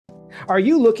Are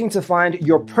you looking to find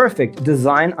your perfect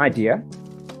design idea?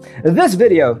 This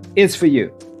video is for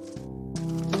you.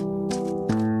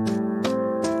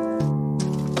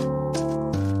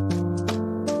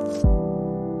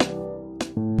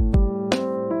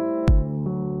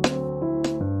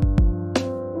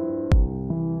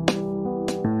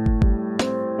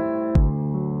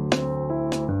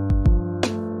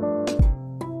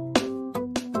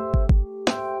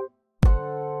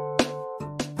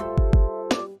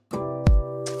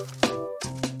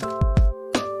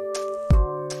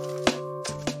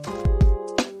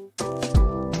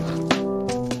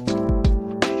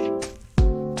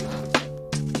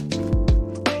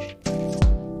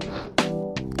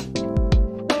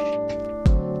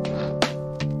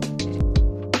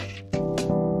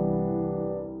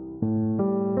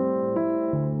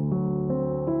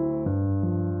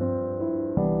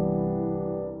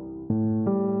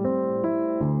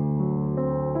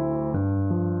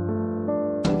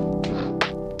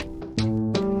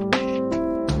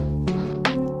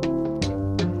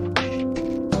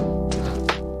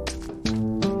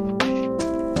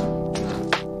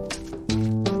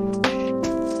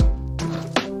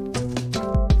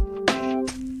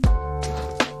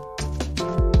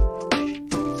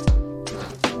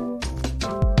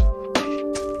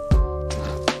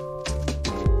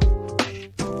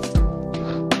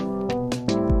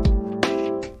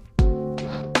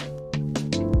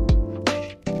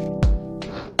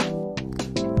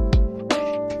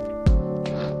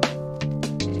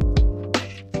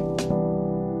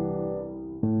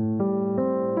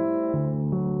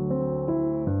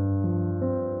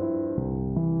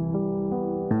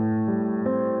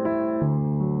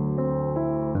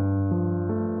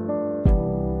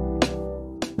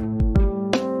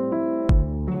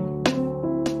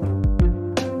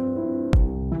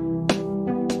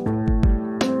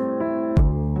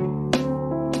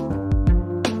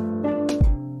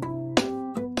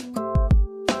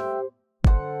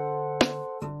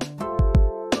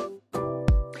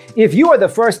 If you are the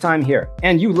first time here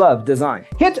and you love design,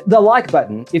 hit the like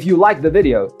button if you like the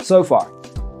video so far.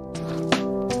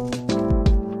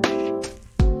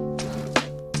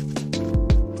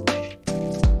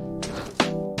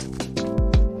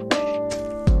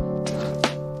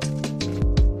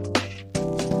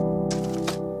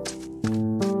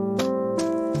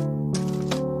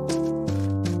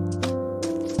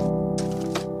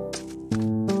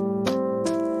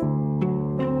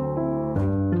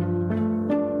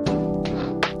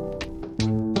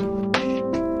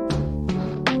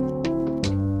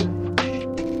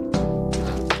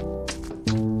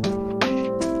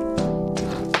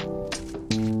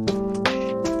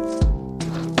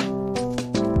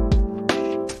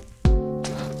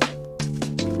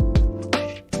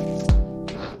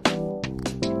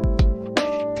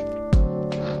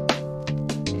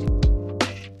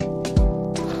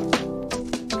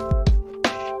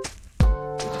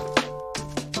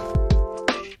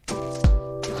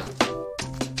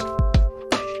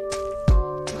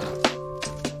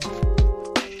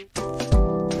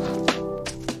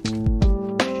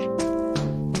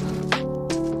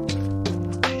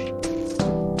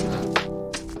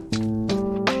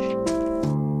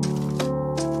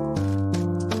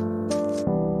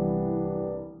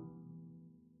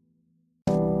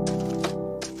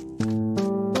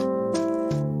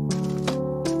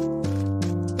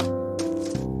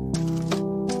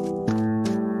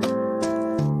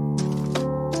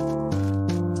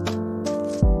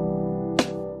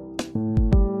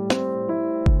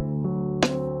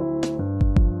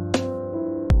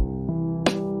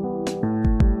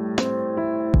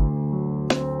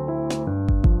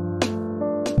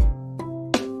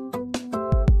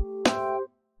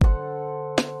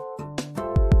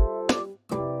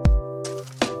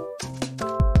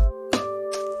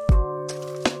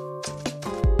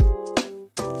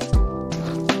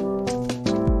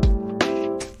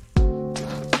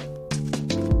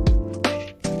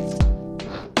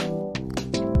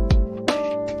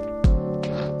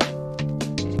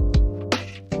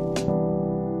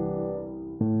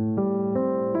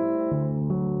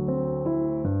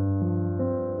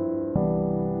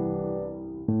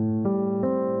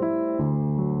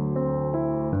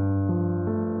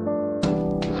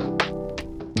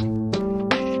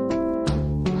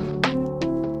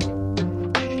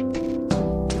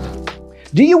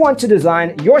 Do you want to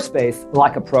design your space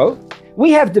like a pro?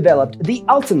 We have developed the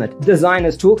ultimate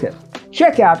designer's toolkit.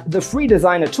 Check out the free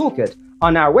designer toolkit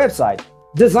on our website,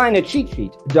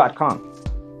 designercheatsheet.com.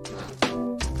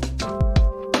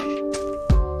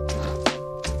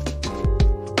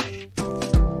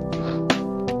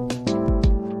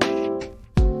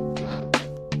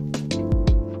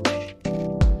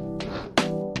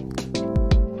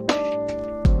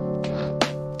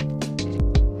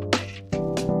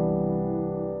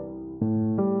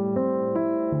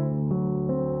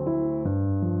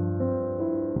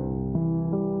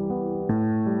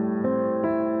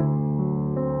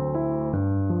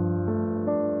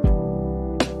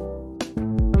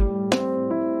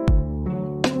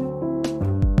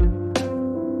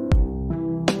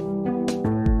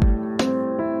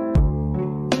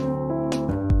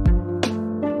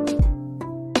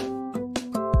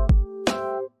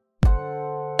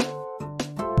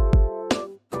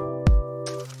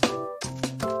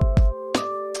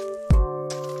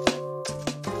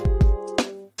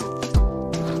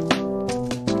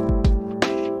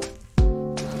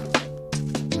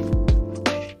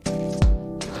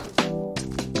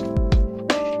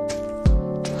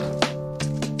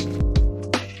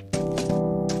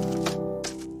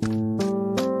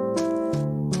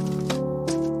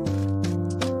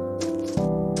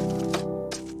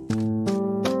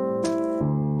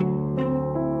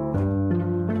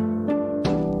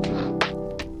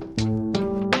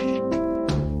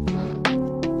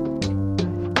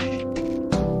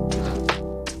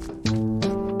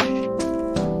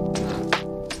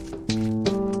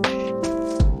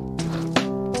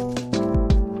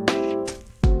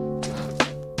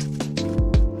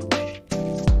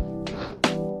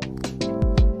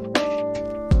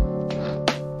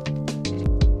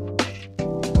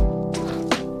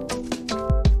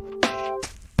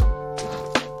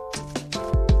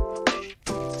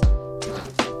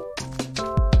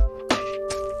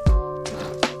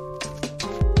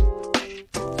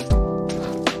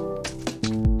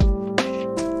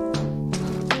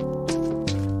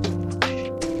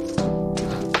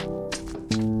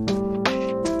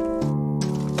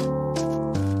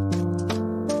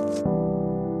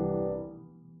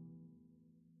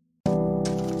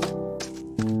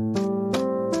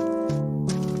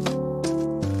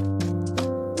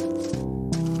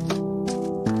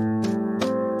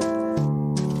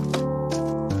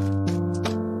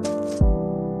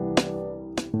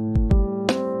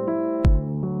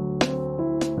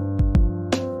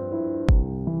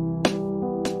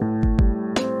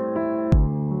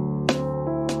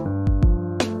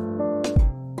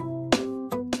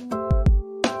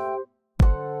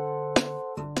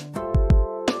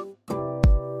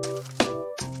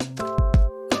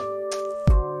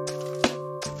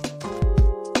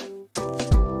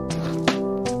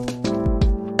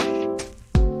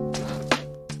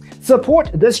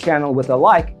 Support this channel with a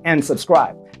like and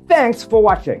subscribe. Thanks for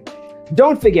watching.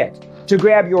 Don't forget to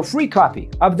grab your free copy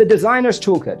of the Designer's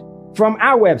Toolkit from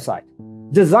our website,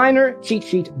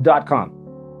 designercheatsheet.com.